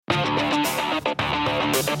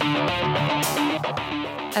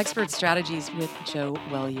Expert Strategies with Joe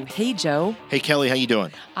Welu. Hey, Joe. Hey, Kelly, how you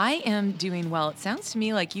doing? I am doing well. It sounds to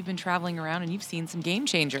me like you've been traveling around and you've seen some game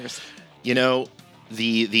changers. You know,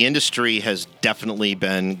 the industry has definitely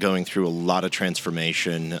been going through a lot of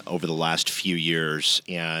transformation over the last few years,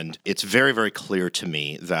 and it's very, very clear to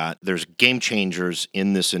me that there's game changers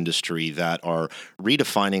in this industry that are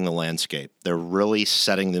redefining the landscape. They're really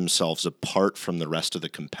setting themselves apart from the rest of the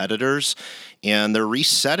competitors, and they're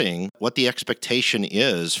resetting what the expectation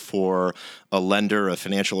is for a lender, a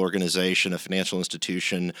financial organization, a financial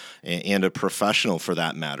institution, and a professional for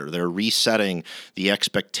that matter. They're resetting the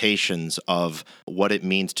expectations of what it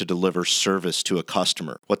means to deliver service to a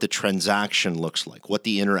customer, what the transaction looks like, what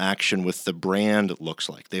the interaction with the brand looks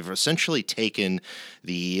like. They've essentially taken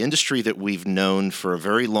the industry that we've known for a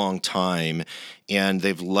very long time, and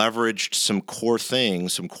they've leveraged some core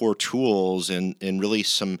things, some core tools, and really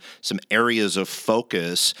some areas of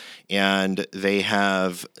focus, and they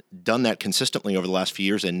have done that consistently over the last few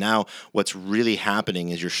years. And now what's really happening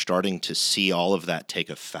is you're starting to see all of that take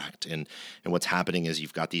effect. And what's happening is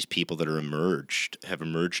you've got these people that have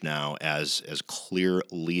emerged now as clear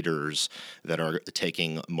leaders that are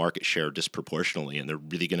taking market share disproportionately, and they're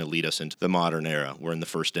really going to lead us into the modern era. We're in the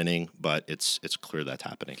first inning, but it's clear that's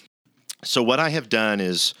happening. So what I have done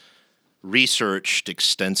is researched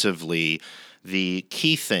extensively the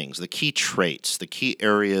key things, the key traits, the key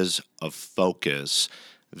areas of focus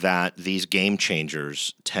that these game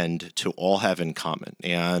changers tend to all have in common.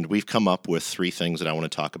 And we've come up with three things that I want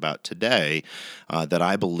to talk about today that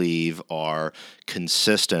I believe are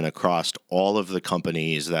consistent across all of the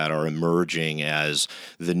companies that are emerging as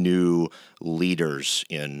the new leaders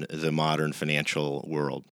in the modern financial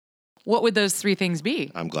world. What would those three things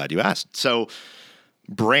be? I'm glad you asked. So,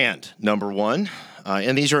 brand, number one,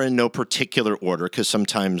 and these are in no particular order because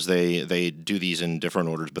sometimes they do these in different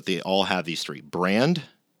orders, but they all have these three: brand,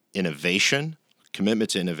 innovation, commitment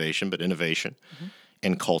to innovation, but innovation,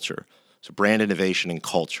 and culture. So brand, innovation, and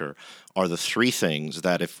culture are the three things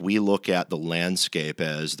that if we look at the landscape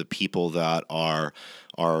as the people that are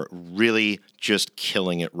really just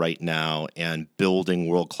killing it right now and building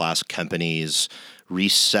world-class companies,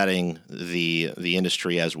 resetting the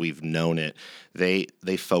industry as we've known it, they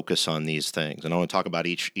focus on these things. And I want to talk about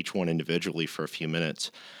each one individually for a few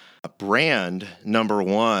minutes. Brand, number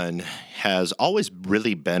one, has always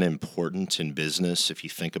really been important in business if you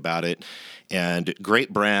think about it. And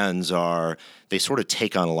great brands they sort of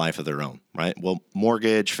take on a life of their own, right? Well,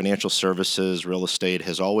 mortgage, financial services, real estate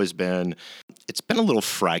has always been, it's been a little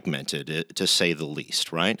fragmented, to say the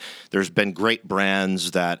least, right? There's been great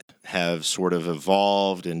brands that have sort of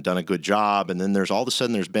evolved and done a good job. And then all of a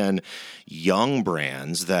sudden there's been young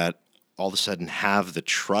brands that all of a sudden have the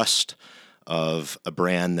trust of a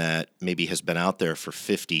brand that maybe has been out there for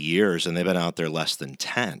 50 years and they've been out there less than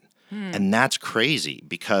 10. And that's crazy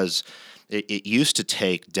because it used to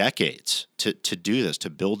take decades to do this, to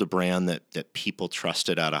build a brand that people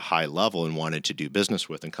trusted at a high level and wanted to do business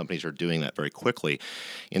with, and companies are doing that very quickly.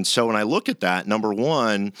 And so when I look at that, number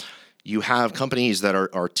one, you have companies that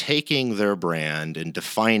are taking their brand and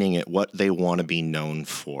defining it, what they want to be known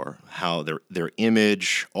for, how their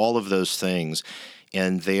image, all of those things,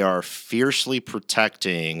 and they are fiercely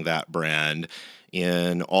protecting that brand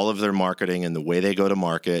in all of their marketing and the way they go to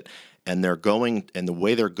market. And the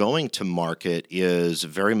way they're going to market is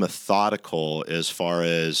very methodical as far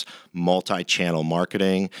as multi-channel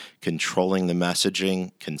marketing, controlling the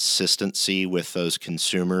messaging, consistency with those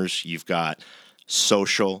consumers. You've got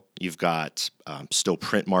social, you've got still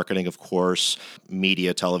print marketing, of course,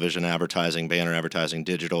 media, television advertising, banner advertising,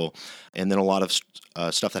 digital, and then a lot of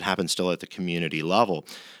stuff that happens still at the community level.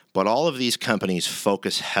 But all of these companies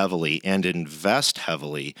focus heavily and invest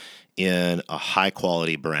heavily in a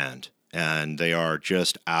high-quality brand, and they are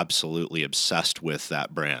just absolutely obsessed with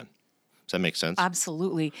that brand. Does that make sense?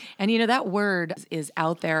 Absolutely. And that word is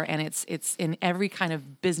out there, and it's in every kind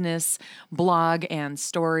of business blog and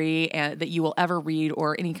story that you will ever read,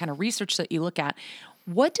 or any kind of research that you look at.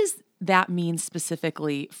 What does that mean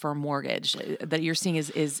specifically for mortgage that you're seeing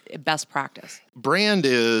is best practice? Brand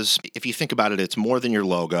is, if you think about it, it's more than your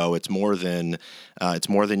logo. It's more than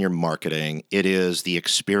your marketing. It is the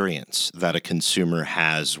experience that a consumer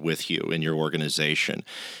has with you in your organization.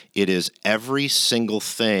 It is every single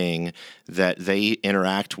thing that they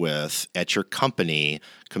interact with at your company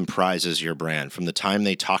comprises your brand. From the time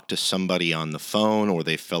they talk to somebody on the phone or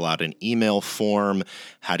they fill out an email form,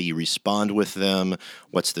 how do you respond with them?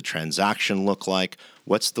 What's the transaction look like?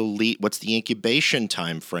 What's the incubation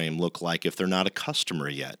time frame look like if they're not a customer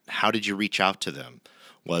yet? How did you reach out to them?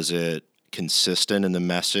 Was it consistent in the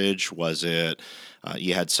message? Was it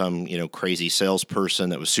you had some crazy salesperson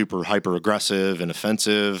that was super hyper aggressive and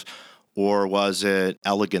offensive, or was it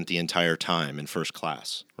elegant the entire time in first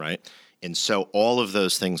class, right? And so all of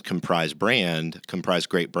those things comprise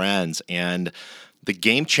great brands, and the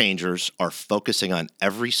game changers are focusing on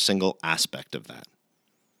every single aspect of that.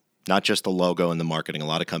 Not just the logo and the marketing. A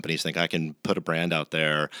lot of companies think I can put a brand out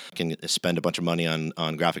there, can spend a bunch of money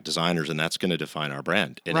on graphic designers, and that's going to define our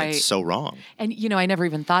brand. And Right. It's so wrong. And, I never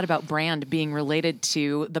even thought about brand being related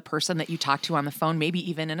to the person that you talk to on the phone, maybe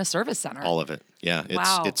even in a service center. All of it. Yeah.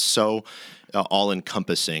 Wow. It's so all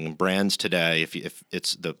encompassing. Brands today, if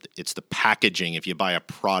it's the packaging, if you buy a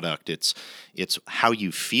product, it's how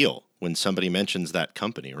you feel when somebody mentions that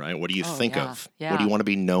company, right? What do you think of? Yeah. What do you want to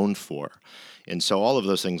be known for? And so all of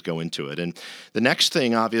those things go into it. And the next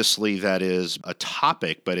thing, obviously, that is a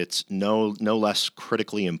topic, but it's no less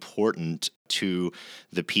critically important to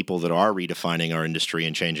the people that are redefining our industry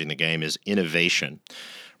and changing the game, is innovation.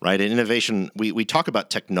 Right? And innovation, we talk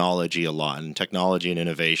about technology a lot, and technology and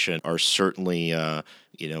innovation are certainly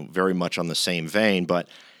very much on the same vein, but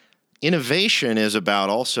innovation is about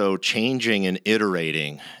also changing and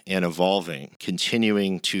iterating and evolving,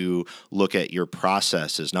 continuing to look at your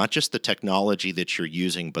processes, not just the technology that you're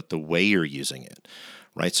using, but the way you're using it,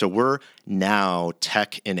 right? So we're now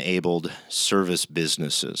tech-enabled service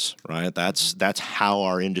businesses, right? That's how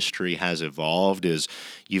our industry has evolved, is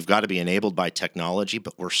you've got to be enabled by technology,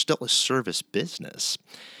 but we're still a service business.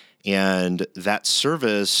 And that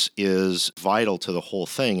service is vital to the whole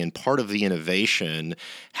thing. And part of the innovation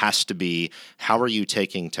has to be, how are you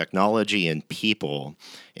taking technology and people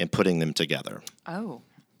and putting them together? Oh,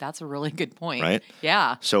 that's a really good point. Right?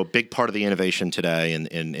 Yeah. So a big part of the innovation today,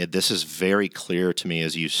 and this is very clear to me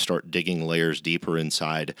as you start digging layers deeper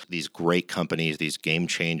inside these great companies, these game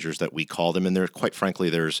changers that we call them. And there, quite frankly,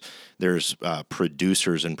 there's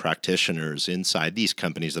producers and practitioners inside these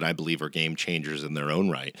companies that I believe are game changers in their own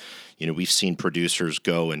right. We've seen producers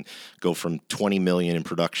go from 20 million in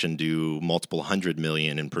production to multiple 100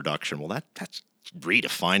 million in production. Well, that's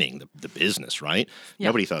redefining the business, right? Yeah.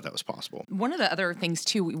 Nobody thought that was possible. One of the other things,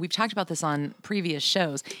 too, we've talked about this on previous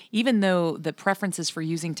shows, even though the preferences for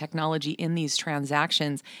using technology in these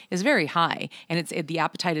transactions is very high, and the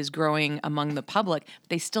appetite is growing among the public,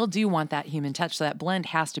 they still do want that human touch, so that blend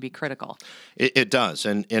has to be critical. It does.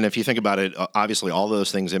 And if you think about it, obviously all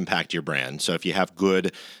those things impact your brand. So if you have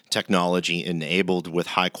good technology enabled with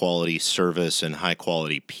high-quality service and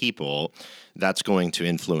high-quality people, that's going to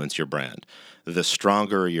influence your brand. The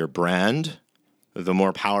stronger your brand, the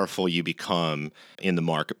more powerful you become in the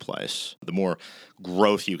marketplace. The more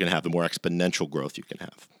growth you can have, the more exponential growth you can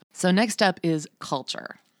have. So next up is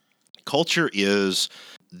culture. Culture is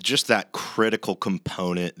just that critical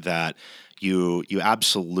component that you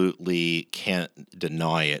absolutely can't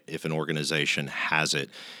deny it if an organization has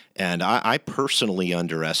it. And I personally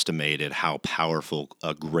underestimated how powerful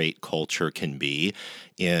a great culture can be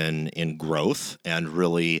in growth and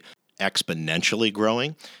really exponentially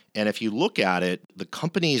growing. And if you look at it, the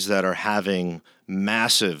companies that are having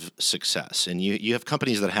massive success, and you have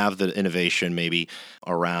companies that have the innovation maybe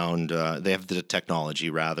around, they have the technology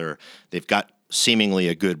rather, they've got seemingly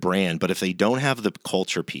a good brand, but if they don't have the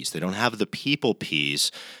culture piece, they don't have the people piece,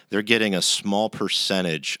 they're getting a small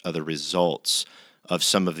percentage of the results of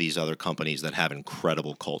some of these other companies that have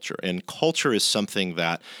incredible culture. And culture is something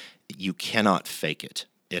that you cannot fake it.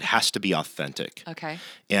 It has to be authentic. Okay.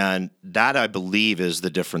 And that, I believe, is the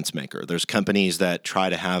difference maker. There's companies that try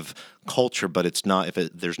to have culture, but it's not,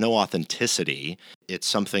 there's no authenticity, it's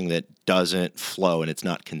something that doesn't flow and it's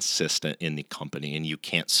not consistent in the company and you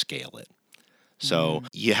can't scale it. So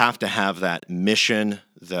you have to have that mission,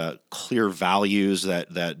 the clear values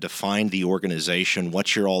that define the organization,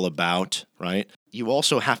 what you're all about, right? You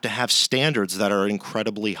also have to have standards that are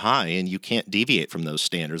incredibly high, and you can't deviate from those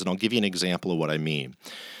standards. And I'll give you an example of what I mean.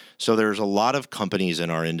 So there's a lot of companies in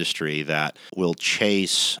our industry that will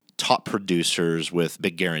chase top producers with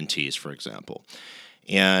big guarantees, for example.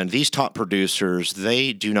 And these top producers,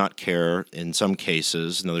 they do not care in some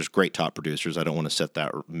cases. Now, there's great top producers. I don't want to set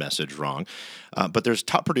that message wrong. But there's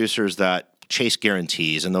top producers that chase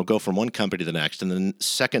guarantees, and they'll go from one company to the next. And then the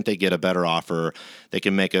second they get a better offer, they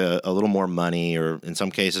can make a little more money, or in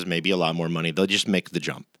some cases, maybe a lot more money. They'll just make the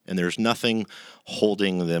jump. And there's nothing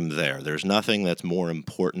holding them there. There's nothing that's more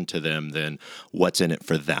important to them than what's in it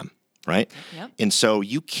for them, right? Yep. And so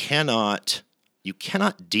you cannot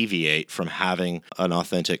deviate from having an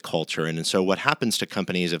authentic culture. And so what happens to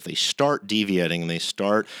companies if they start deviating and they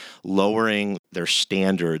start lowering their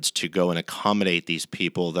standards to go and accommodate these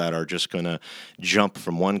people that are just going to jump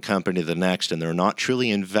from one company to the next, and they're not truly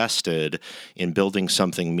invested in building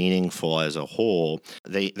something meaningful as a whole,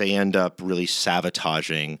 they end up really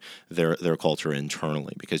sabotaging their culture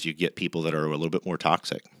internally, because you get people that are a little bit more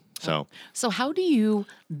toxic. So how do you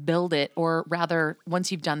build it, or rather,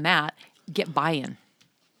 once you've done that, get buy-in?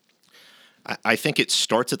 I think it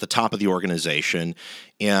starts at the top of the organization,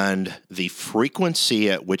 and the frequency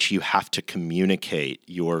at which you have to communicate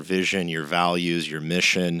your vision, your values, your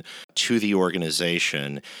mission to the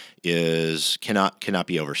organization cannot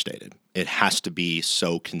be overstated. It has to be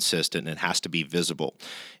so consistent, and it has to be visible.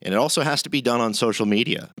 And it also has to be done on social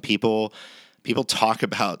media. People talk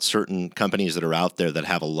about certain companies that are out there that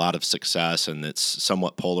have a lot of success, and it's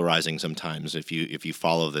somewhat polarizing sometimes if you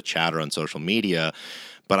follow the chatter on social media.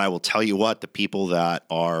 But I will tell you what, the people that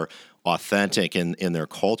are authentic in their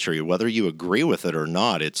culture, whether you agree with it or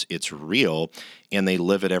not, it's real, and they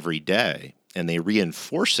live it every day, and they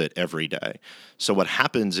reinforce it every day. So what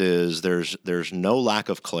happens is there's no lack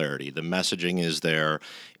of clarity. The messaging is there,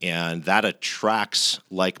 and that attracts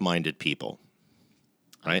like-minded people,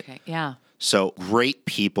 right? Okay, yeah. So great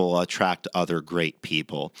people attract other great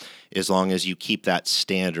people, as long as you keep that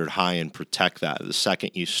standard high and protect that. The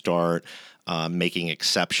second you start making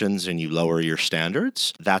exceptions and you lower your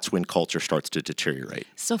standards, that's when culture starts to deteriorate.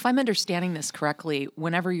 So if I'm understanding this correctly,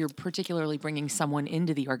 whenever you're particularly bringing someone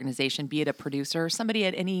into the organization, be it a producer or somebody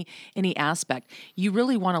at any aspect, you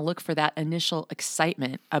really want to look for that initial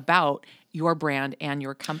excitement about your brand and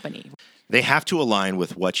your company. They have to align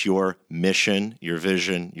with what your mission, your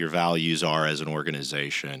vision, your values are as an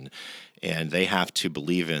organization, and they have to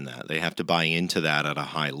believe in that. They have to buy into that at a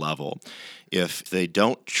high level. If they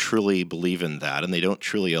don't truly believe in that and they don't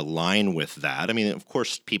truly align with that, I mean, of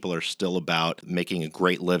course, people are still about making a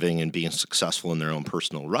great living and being successful in their own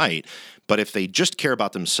personal right. But if they just care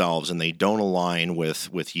about themselves and they don't align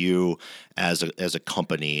with you as a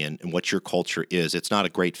company and what your culture is, it's not a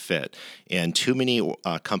great fit. And too many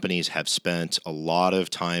companies have spent a lot of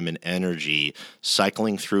time and energy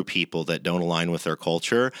cycling through people that don't align with their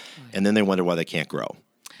culture, and then they wonder why they can't grow,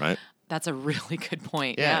 right? That's a really good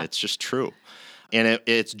point. Yeah, it's just true. And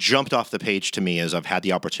it's jumped off the page to me as I've had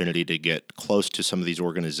the opportunity to get close to some of these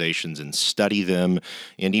organizations and study them,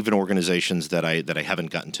 and even organizations that I haven't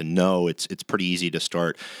gotten to know. It's pretty easy to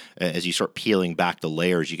start, as you start peeling back the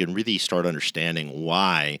layers, you can really start understanding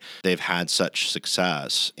why they've had such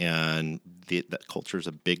success, and that culture is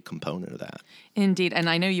a big component of that. Indeed. And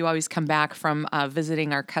I know you always come back from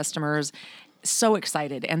visiting our customers so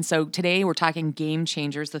excited. And so today we're talking game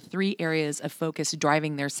changers, the 3 areas of focus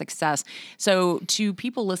driving their success. So to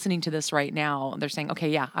people listening to this right now, they're saying, okay,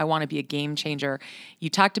 yeah, I want to be a game changer.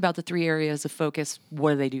 You talked about the 3 areas of focus.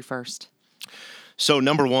 What do they do first? So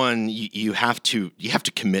number one, you have to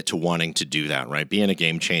commit to wanting to do that, right? Being a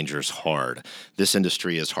game changer is hard. This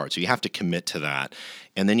industry is hard. So you have to commit to that.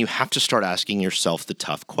 And then you have to start asking yourself the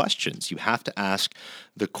tough questions. You have to ask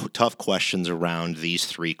the tough questions around these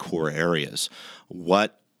 3 core areas.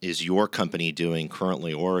 What is your company doing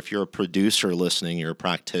currently? Or if you're a producer listening, you're a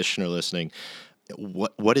practitioner listening,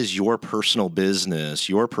 what is your personal business,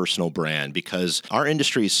 your personal brand? Because our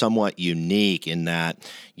industry is somewhat unique in that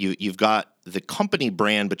you've got the company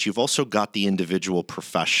brand, but you've also got the individual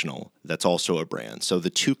professional that's also a brand. So the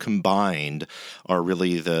 2 combined are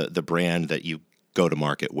really the brand that you go to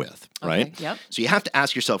market with, right? Okay, yep. So you have to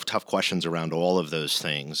ask yourself tough questions around all of those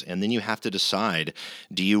things, and then you have to decide: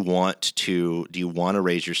 do you want to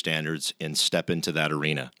raise your standards and step into that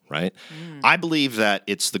arena, right? I believe that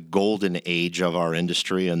it's the golden age of our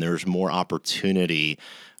industry, and there's more opportunity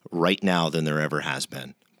right now than there ever has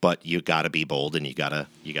been. But you got to be bold, and you got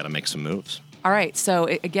to make some moves. All right. So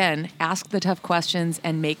again, ask the tough questions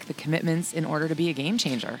and make the commitments in order to be a game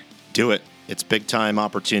changer. Do it. It's big time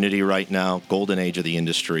opportunity right now. Golden age of the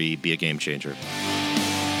industry. Be a game changer.